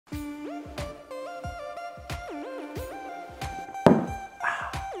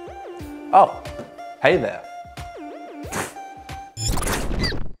Oh, hey there.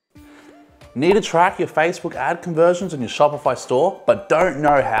 Need to track your Facebook ad conversions in your Shopify store, but don't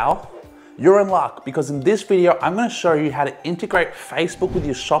know how? You're in luck, because in this video, I'm going to show you how to integrate Facebook with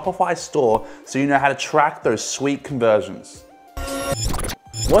your Shopify store so you know how to track those sweet conversions.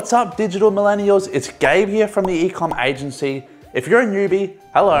 What's up, digital millennials? It's Gabe here from the Ecom Agency. If you're a newbie,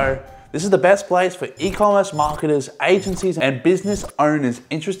 hello. This is the best place for e-commerce marketers, agencies, and business owners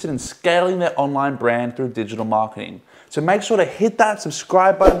interested in scaling their online brand through digital marketing. So make sure to hit that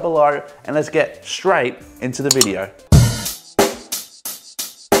subscribe button below, and let's get straight into the video.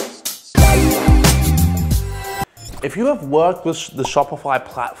 If you have worked with the Shopify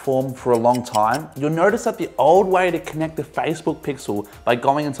platform for a long time, you'll notice that the old way to connect the Facebook pixel by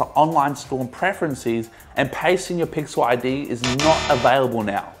going into online store preferences and pasting your pixel ID is not available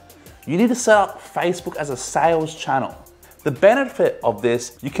now. You need to set up Facebook as a sales channel. The benefit of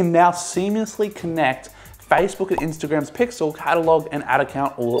this, you can now seamlessly connect Facebook and Instagram's pixel, catalog, and ad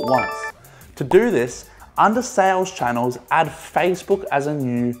account all at once. To do this, under sales channels, add Facebook as a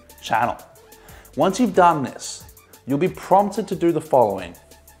new channel. Once you've done this, you'll be prompted to do the following.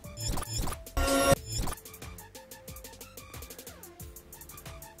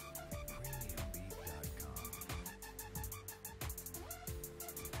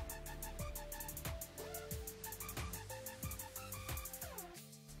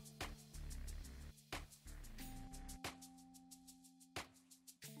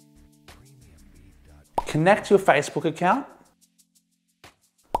 Connect your Facebook account,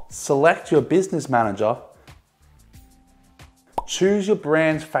 select your business manager, choose your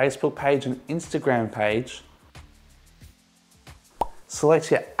brand's Facebook page and Instagram page,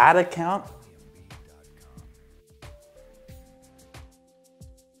 select your ad account,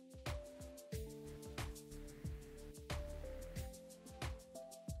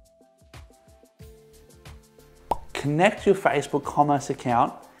 connect your Facebook commerce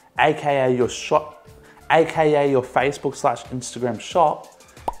account, aka your Facebook/Instagram shop,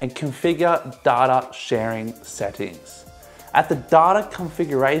 and configure data sharing settings. At the data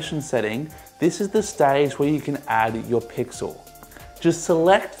configuration setting, this is the stage where you can add your pixel. Just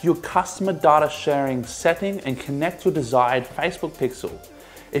select your customer data sharing setting and connect your desired Facebook pixel.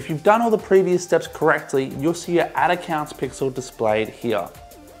 If you've done all the previous steps correctly, you'll see your ad accounts pixel displayed here.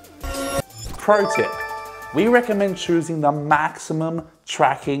 Pro tip. We recommend choosing the maximum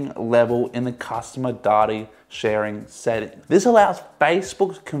tracking level in the customer data sharing setting. This allows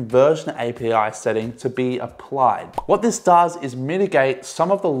Facebook's conversion API setting to be applied. What this does is mitigate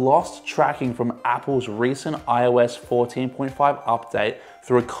some of the lost tracking from Apple's recent iOS 14.5 update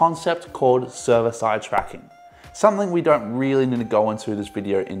through a concept called server-side tracking, something we don't really need to go into this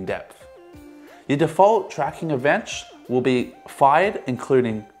video in depth. Your default tracking events will be fired,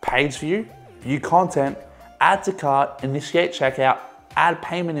 including page view, view content, add to cart, initiate checkout, add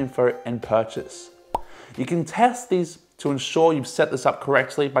payment info, and purchase. You can test these to ensure you've set this up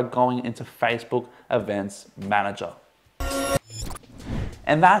correctly by going into Facebook Events Manager.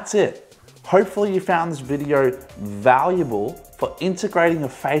 And that's it. Hopefully you found this video valuable for integrating a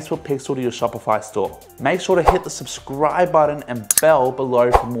Facebook pixel to your Shopify store. Make sure to hit the subscribe button and bell below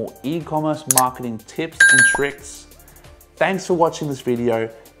for more e-commerce marketing tips and tricks. Thanks for watching this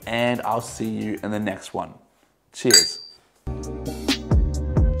video, and I'll see you in the next one. Cheers.